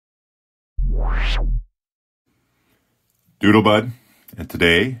Doodlebud, and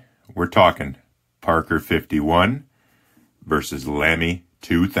today we're talking Parker 51 versus Lamy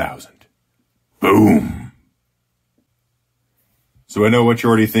 2000. Boom! So I know what you're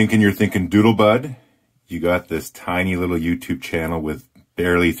already thinking. You're thinking, Doodlebud, you got this tiny little YouTube channel with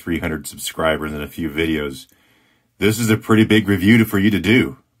barely 300 subscribers and a few videos. This is a pretty big review for you to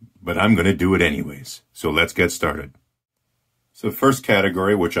do, but I'm going to do it anyways. So let's get started. So first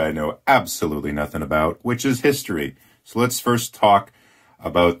category, which I know absolutely nothing about, which is history. So let's first talk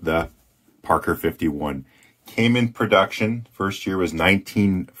about the Parker 51. Came in production, first year was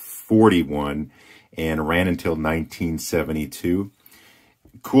 1941 and ran until 1972.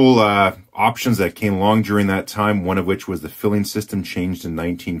 Cool options that came along during that time, one of which was the filling system changed in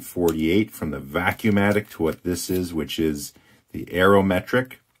 1948 from the vacuumatic to what this is, which is the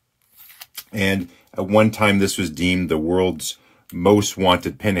aerometric. And at one time, this was deemed the world's most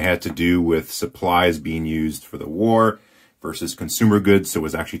wanted pen. It had to do with supplies being used for the war versus consumer goods, so it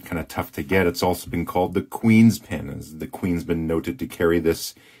was actually kind of tough to get. It's also been called the Queen's pen, as the Queen's been noted to carry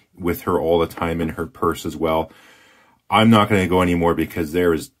this with her all the time in her purse as well. I'm not going to go anymore because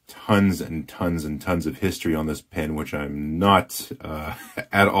there is tons and tons and tons of history on this pen, which I'm not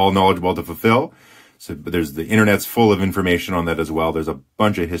at all knowledgeable to fulfill. So, but the internet's full of information on that as well. There's a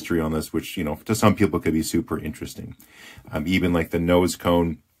bunch of history on this, which, you know, to some people could be super interesting. Even like the nose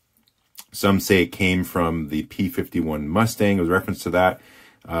cone, some say it came from the P-51 Mustang. It was reference to that.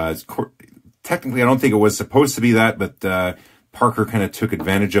 Technically, I don't think it was supposed to be that, but Parker kind of took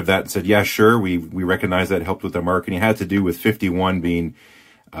advantage of that and said, yeah, sure, we recognize that, helped with their marketing. It had to do with 51 being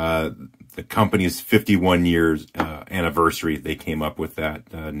the company's 51 years anniversary. They came up with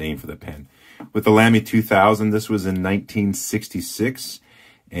that name for the pen. With the Lamy 2000, this was in 1966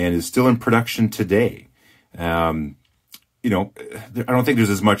 and is still in production today. You know, I don't think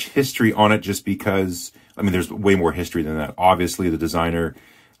there's as much history on it just because, I mean, there's way more history than that. Obviously, the designer,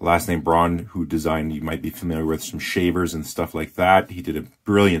 last name Braun, who designed, you might be familiar with some shavers and stuff like that. He did a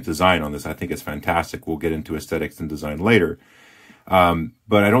brilliant design on this. I think it's fantastic. We'll get into aesthetics and design later.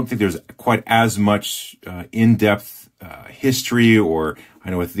 But I don't think there's quite as much in-depth history, or I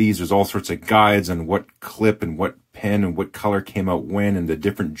know with these, there's all sorts of guides on what clip and what pen and what color came out when and the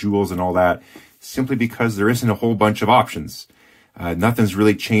different jewels and all that, simply because there isn't a whole bunch of options. Nothing's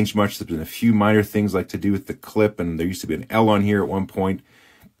really changed much. There's been a few minor things like to do with the clip, and there used to be an L on here at one point.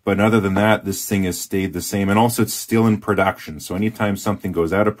 But other than that, this thing has stayed the same. And also, it's still in production. So anytime something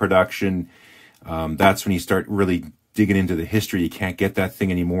goes out of production, that's when you start really digging into the history. You can't get that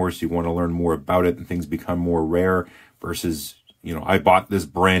thing anymore, so you want to learn more about it, and things become more rare versus, you know, I bought this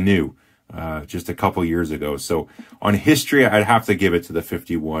brand new just a couple years ago. So on history, I'd have to give it to the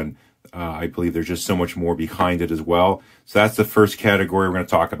 51. I believe there's just so much more behind it as well. So that's the first category we're going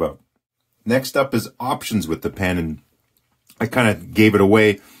to talk about. Next up is options with the pen, and I kind of gave it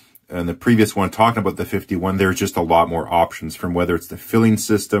away in the previous one talking about the 51. There's just a lot more options, from whether it's the filling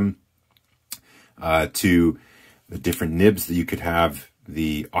system to the different nibs that you could have.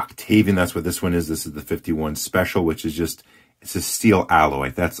 The Octavian, that's what this one is. This is the 51 Special, which is just, it's a steel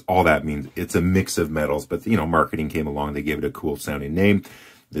alloy. That's all that means. It's a mix of metals, but, you know, marketing came along. They gave it a cool sounding name.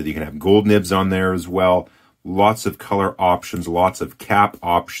 That you can have gold nibs on there as well. Lots of color options, lots of cap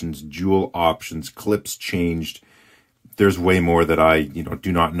options, jewel options, clips changed. There's way more that I, you know,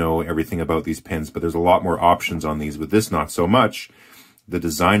 do not know everything about these pens, but there's a lot more options on these. With this, not so much. The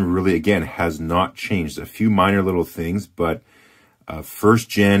design really, again, has not changed. A few minor little things, but first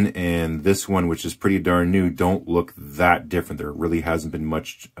gen and this one, which is pretty darn new, don't look that different. There really hasn't been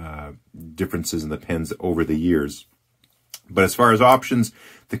much differences in the pens over the years. But as far as options,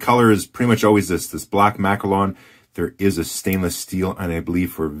 the color is pretty much always this black Macalon. There is a stainless steel, and I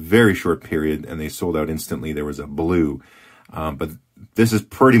believe for a very short period, and they sold out instantly, there was a blue. But this is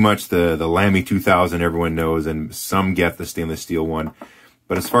pretty much the Lamy 2000 everyone knows, and some get the stainless steel one.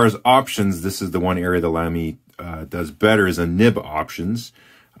 But as far as options, this is the one area the Lamy does better, is a nib options.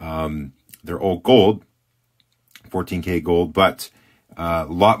 They're all gold, 14K gold, but a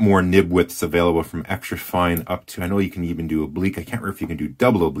lot more nib widths available, from extra fine up to, I know you can even do oblique. I can't remember if you can do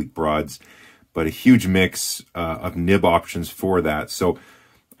double oblique broads, but a huge mix of nib options for that. So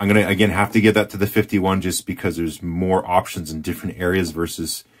I'm going to, again, have to give that to the 51 just because there's more options in different areas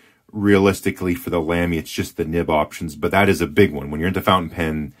versus realistically for the Lamy, it's just the nib options. But that is a big one. When you're into fountain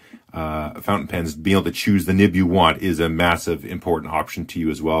pens, being able to choose the nib you want is a massive, important option to you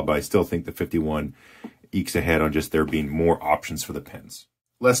as well. But I still think the 51 ekes ahead on just there being more options for the pens.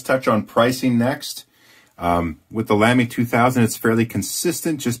 Let's touch on pricing next. With the Lamy 2000, it's fairly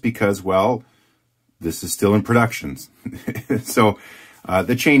consistent just because, well, this is still in production. So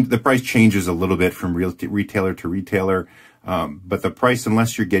the price changes a little bit from retailer to retailer. But the price,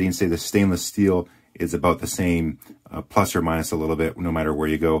 unless you're getting, say, the stainless steel, is about the same, plus or minus a little bit, no matter where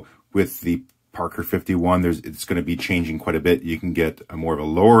you go. With the Parker 51, it's going to be changing quite a bit. You can get a more of a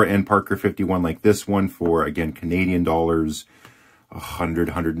lower end Parker 51 like this one for, again, Canadian dollars, 100,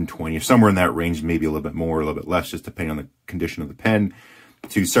 120, somewhere in that range, maybe a little bit more, a little bit less, just depending on the condition of the pen,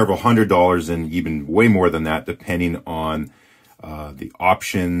 to several $100s, and even way more than that, depending on the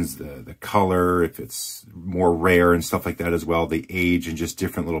options, the color, if it's more rare and stuff like that as well, the age, and just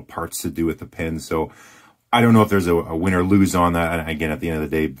different little parts to do with the pen. So I don't know if there's a win or lose on that. And again, at the end of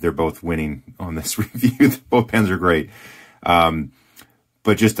the day, they're both winning on this review. Both pens are great.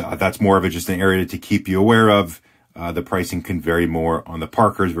 But just that's more of just an area to keep you aware of. The pricing can vary more on the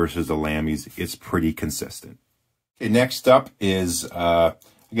Parkers versus the Lamys. It's pretty consistent. Okay, next up is, I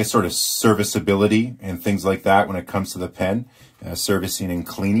guess, sort of serviceability and things like that when it comes to the pen, servicing and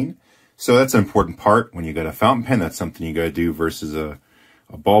cleaning. So that's an important part. When you got a fountain pen, that's something you got to do versus a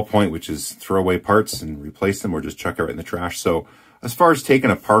ballpoint, which is throw away parts and replace them or just chuck it right in the trash. So as far as taking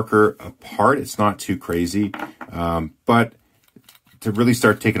a Parker apart, it's not too crazy. But to really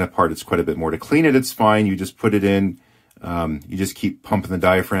start taking it apart, it's quite a bit more. To clean it, it's fine. You just put it in. You just keep pumping the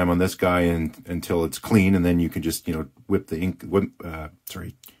diaphragm on this guy until it's clean, and then you can just, whip the ink,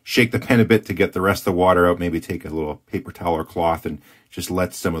 shake the pen a bit to get the rest of the water out. Maybe take a little paper towel or cloth and just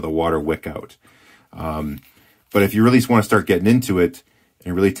let some of the water wick out. But if you really want to start getting into it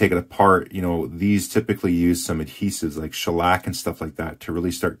and really take it apart, these typically use some adhesives like shellac and stuff like that to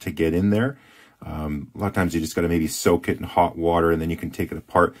really start to get in there. A lot of times you just got to maybe soak it in hot water, and then you can take it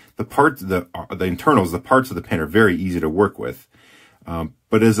apart. The internals, the parts of the pen are very easy to work with, but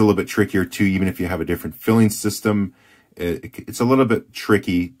it is a little bit trickier too. Even if you have a different filling system, it's a little bit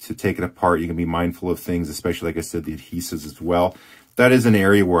tricky to take it apart. You can be mindful of things, especially, like I said, the adhesives as well. That is an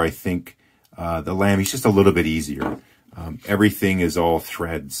area where I think the Lamy is just a little bit easier. Everything is all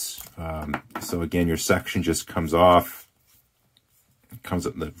threads. So again, your section just comes off. It comes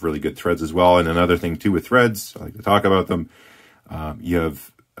up with really good threads as well. And another thing too with threads, I like to talk about them. You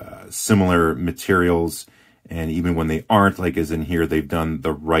have similar materials, and even when they aren't, like as in here, they've done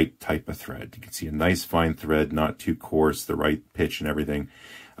the right type of thread. You can see a nice fine thread, not too coarse, the right pitch and everything.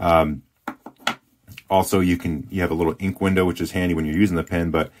 Also, you have a little ink window, which is handy when you're using the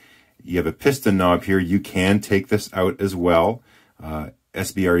pen, but you have a piston knob here. You can take this out as well.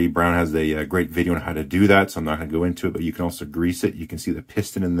 SBRE Brown has a great video on how to do that, so I'm not going to go into it, but you can also grease it. You can see the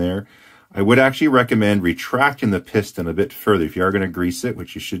piston in there. I would actually recommend retracting the piston a bit further. If you are going to grease it,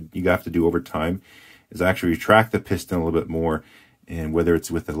 which you have to do over time, is actually retract the piston a little bit more. And whether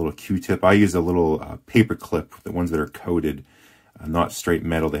it's with a little Q-tip, I use a little paper clip, the ones that are coated, not straight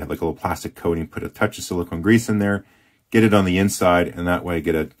metal. They have like a little plastic coating, put a touch of silicone grease in there, get it on the inside, and that way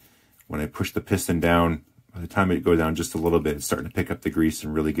when I push the piston down, by the time it goes down just a little bit, it's starting to pick up the grease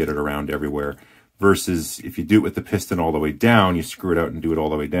and really get it around everywhere. Versus if you do it with the piston all the way down, you screw it out and do it all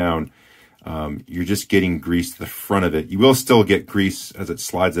the way down, you're just getting grease to the front of it. You will still get grease as it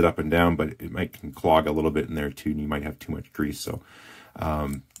slides it up and down, but it can clog a little bit in there too, and you might have too much grease. So,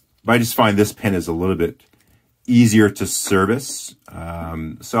 but I just find this pen is a little bit easier to service.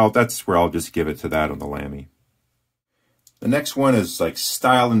 So that's where I'll just give it to that on the Lamy. The next one is like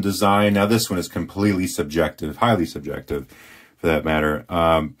style and design. Now this one is completely subjective, highly subjective for that matter.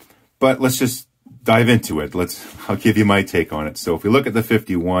 But let's just dive into it. I'll give you my take on it. So if we look at the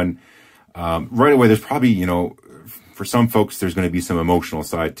 51, right away, there's probably, for some folks, there's going to be some emotional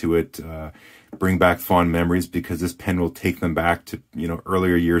side to it. Bring back fond memories, because this pen will take them back to,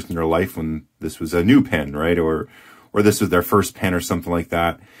 earlier years in their life when this was a new pen, right? Or this was their first pen or something like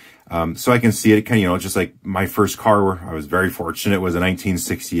that. So I can see it kind of, just like my first car, I was very fortunate, was a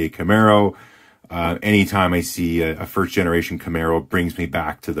 1968 Camaro. Anytime I see a first generation Camaro, it brings me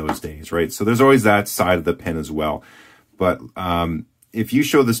back to those days, right? So there's always that side of the pen as well. But if you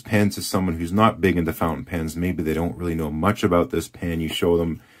show this pen to someone who's not big into fountain pens, maybe they don't really know much about this pen, you show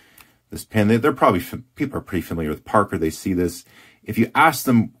them this pen, people are pretty familiar with Parker, they see this. If you ask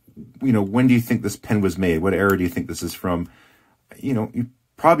them, when do you think this pen was made? What era do you think this is from? You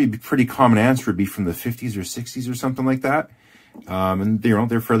probably pretty common answer would be from the 50s or 60s or something like that. And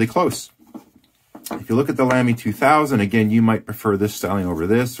they're fairly close. If you look at the Lamy 2000, again, you might prefer this styling over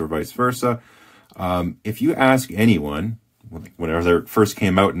this or vice versa. If you ask anyone, whenever it first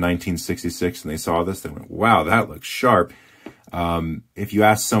came out in 1966 and they saw this, they went, wow, that looks sharp. If you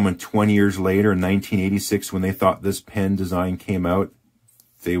ask someone 20 years later in 1986 when they thought this pen design came out,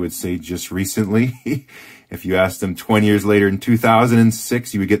 they would say just recently. If you asked them 20 years later in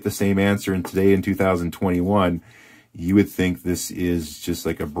 2006, you would get the same answer. And today in 2021, you would think this is just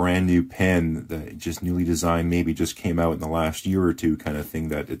like a brand new pen that just newly designed, maybe just came out in the last year or two kind of thing,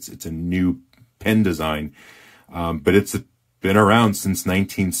 that it's a new pen design. But it's been around since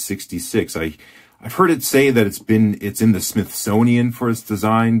 1966. I've heard it say that it's in the Smithsonian for its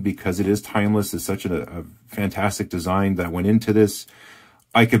design because it is timeless. It's such a fantastic design that went into this.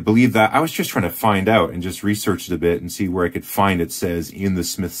 I could believe that. I was just trying to find out and just researched a bit and see where I could find it says in the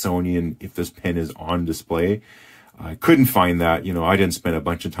Smithsonian if this pen is on display. I couldn't find that. You know, I didn't spend a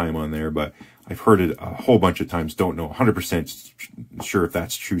bunch of time on there, but I've heard it a whole bunch of times. Don't know 100% sure if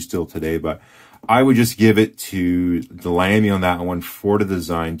that's true still today, but I would just give it to the Lamy on that one for the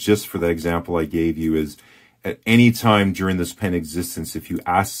design. Just for the example I gave you, is at any time during this pen existence, if you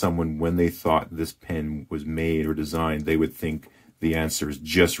ask someone when they thought this pen was made or designed, they would think the answer is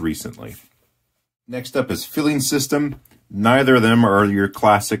just recently. Next up is filling system. Neither of them are your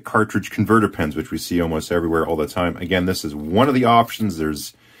classic cartridge converter pens, which we see almost everywhere all the time. Again, this is one of the options.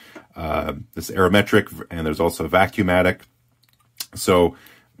 There's this aerometric, and there's also vacuumatic. So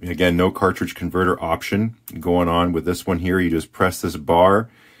again, no cartridge converter option going on with this one here. You just press this bar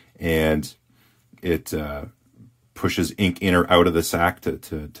and it pushes ink in or out of the sack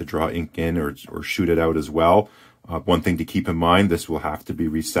to draw ink in or shoot it out as well. One thing to keep in mind, this will have to be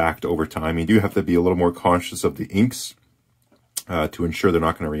resacked over time. You do have to be a little more conscious of the inks to ensure they're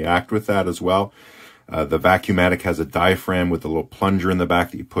not going to react with that as well. The Vacuumatic has a diaphragm with a little plunger in the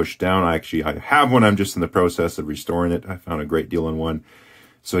back that you push down. I have one. I'm just in the process of restoring it. I found a great deal in one.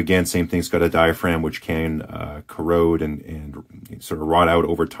 So again, same thing. It's got a diaphragm which can corrode and sort of rot out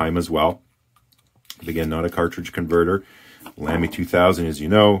over time as well. But again, not a cartridge converter. Lamy 2000, as you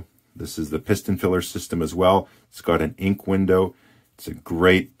know, this is the piston filler system as well. It's got an ink window. It's a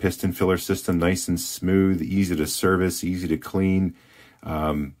great piston filler system, nice and smooth, easy to service, easy to clean.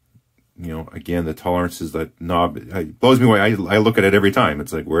 You know, again, the tolerances, that knob, it blows me away. I look at it every time.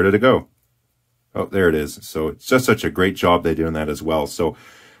 It's like, where did it go? Oh, there it is. So it's just such a great job they're doing that as well. So,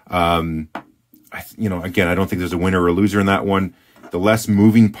 you know, again, I don't think there's a winner or a loser in that one. The less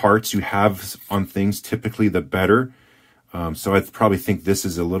moving parts you have on things, typically the better. So I probably think this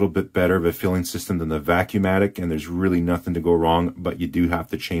is a little bit better of a filling system than the Vacuumatic, and there's really nothing to go wrong, but you do have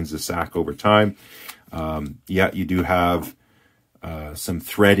to change the sack over time. Yeah, you do have some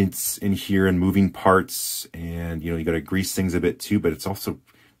thread in here and moving parts, and you know, you got to grease things a bit too, but it's also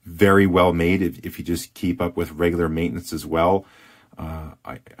very well made if you just keep up with regular maintenance as well.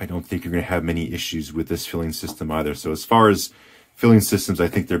 I don't think you're going to have many issues with this filling system either. So as far as filling systems, I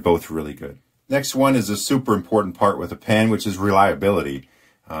think they're both really good. Next one is a super important part with a pen, which is reliability.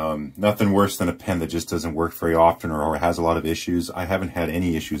 Nothing worse than a pen that just doesn't work very often or has a lot of issues. I haven't had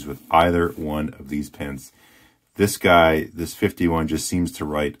any issues with either one of these pens. This guy, this 51, just seems to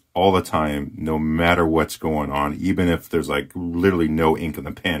write all the time, no matter what's going on. Even if there's like literally no ink in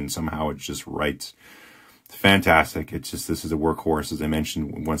the pen, somehow it just writes. It's fantastic. It's just, this is a workhorse. As I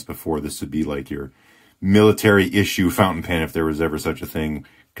mentioned once before, this would be like your military issue fountain pen if there was ever such a thing,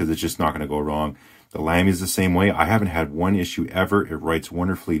 because it's just not going to go wrong. The Lamy is the same way. I haven't had one issue ever. It writes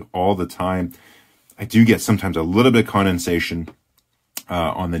wonderfully all the time. I do get sometimes a little bit of condensation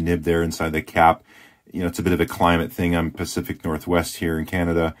on the nib there inside the cap. You know, it's a bit of a climate thing. I'm Pacific Northwest here in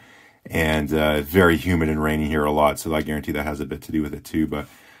Canada, and very humid and rainy here a lot, so I guarantee that has a bit to do with it too. But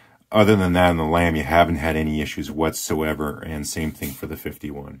other than that, in the Lamy, you haven't had any issues whatsoever, and same thing for the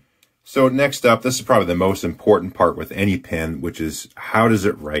 51. So next up, this is probably the most important part with any pen, which is how does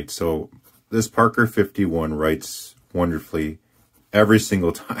it write? So this Parker 51 writes wonderfully every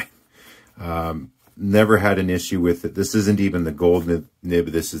single time. Never had an issue with it. This isn't even the gold nib.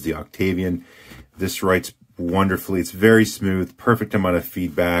 This is the Octavian. This writes wonderfully. It's very smooth, perfect amount of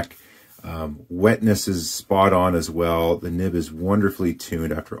feedback. Wetness is spot on as well. The nib is wonderfully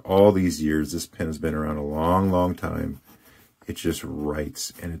tuned. After all these years, this pen has been around a long, long time. It just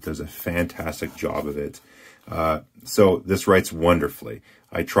writes, and it does a fantastic job of it. So this writes wonderfully.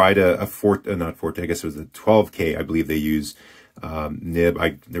 I tried not Forte, I guess it was a 12K, I believe they use nib.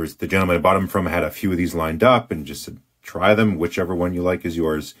 There was the gentleman I bought them from had a few of these lined up and just said, try them, whichever one you like is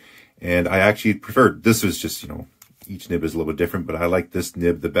yours. And I actually preferred, this was just, you know, each nib is a little bit different, but I like this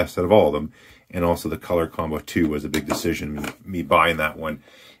nib the best out of all of them. And also the color combo too was a big decision, me buying that one.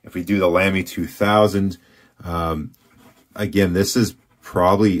 If we do the Lamy 2000, again, this is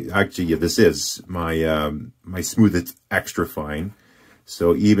probably, actually, yeah, this is my my smoothest extra fine.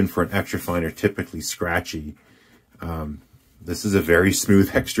 So even for an extra fine or typically scratchy, this is a very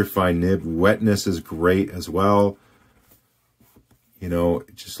smooth extra fine nib. Wetness is great as well. You know,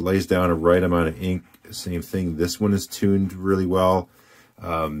 it just lays down a right amount of ink. Same thing. This one is tuned really well.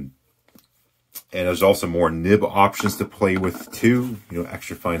 And there's also more nib options to play with too. You know,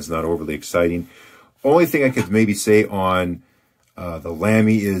 extra fine's not overly exciting. Only thing I could maybe say on the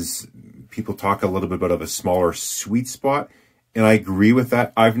Lamy is people talk a little bit about a smaller sweet spot. And I agree with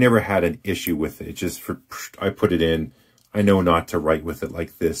that. I've never had an issue with it. It's just I put it in. I know not to write with it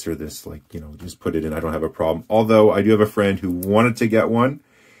like this or this, like, you know, just put it in. I don't have a problem. Although I do have a friend who wanted to get one,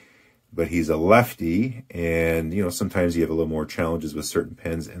 but he's a lefty. And, you know, sometimes you have a little more challenges with certain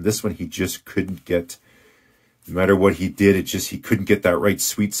pens. And this one, he just couldn't get, no matter what he did, he couldn't get that right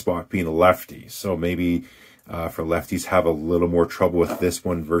sweet spot being a lefty. So maybe for lefties have a little more trouble with this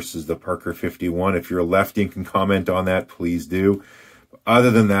one versus the Parker 51. If you're a lefty and can comment on that, please do.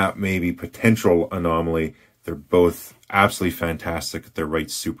 Other than that, maybe potential anomaly. They're both absolutely fantastic. They write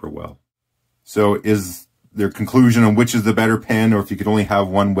super well. So is their conclusion on which is the better pen, or if you could only have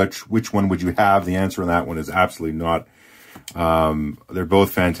one, which one would you have? The answer on that one is absolutely not. They're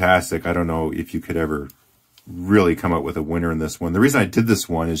both fantastic. I don't know if you could ever really come up with a winner in this one. The reason I did this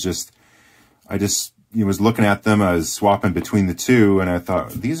one is I was looking at them, I was swapping between the two, and I thought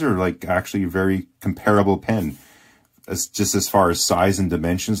these are like actually a very comparable pen. Just as far as size and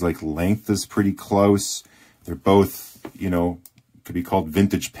dimensions, like length is pretty close. They're both, you know, could be called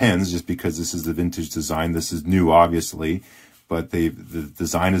vintage pens just because this is the vintage design. This is new, obviously, but the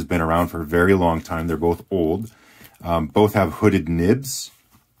design has been around for a very long time. They're both old. Both have hooded nibs,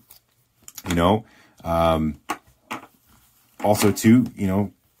 you know. Also, too, you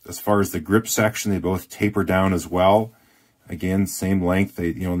know, as far as the grip section, they both taper down as well. Again, same length. They,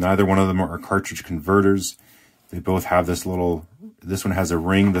 you know, neither one of them are cartridge converters. They both have this little, this one has a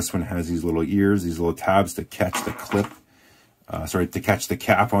ring. This one has these little ears, these little tabs to catch the clip. To catch the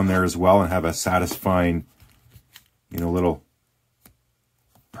cap on there as well, and have a satisfying, you know, little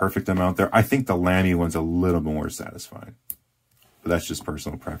perfect amount there. I think the Lamy one's a little more satisfying, but that's just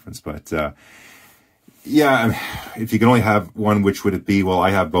personal preference. But yeah, if you can only have one, which would it be? Well, I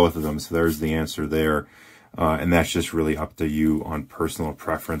have both of them, so there's the answer there. And that's just really up to you on personal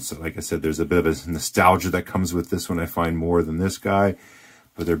preference. Like I said, there's a bit of a nostalgia that comes with this one, I find, more than this guy.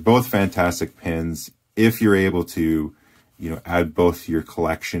 But they're both fantastic pens. If you're able to, you know, add both to your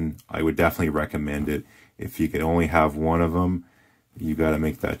collection, I would definitely recommend it. If you can only have one of them, you got to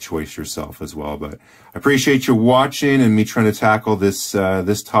make that choice yourself as well. But I appreciate you watching and me trying to tackle this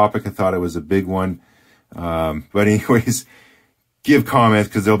this topic. I thought it was a big one. But anyways, give comments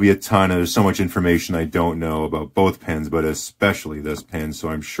because there'll be a ton. There's so much information I don't know about both pens, but especially this pen. So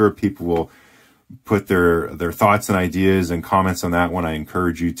I'm sure people will put their thoughts and ideas and comments on that one. I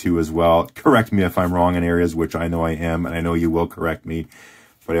encourage you to as well. Correct me if I'm wrong in areas, which I know I am, and I know you will correct me.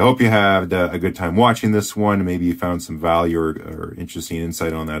 But I hope you had a good time watching this one. Maybe you found some value or interesting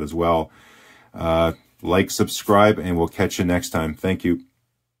insight on that as well. Like, subscribe, and we'll catch you next time. Thank you.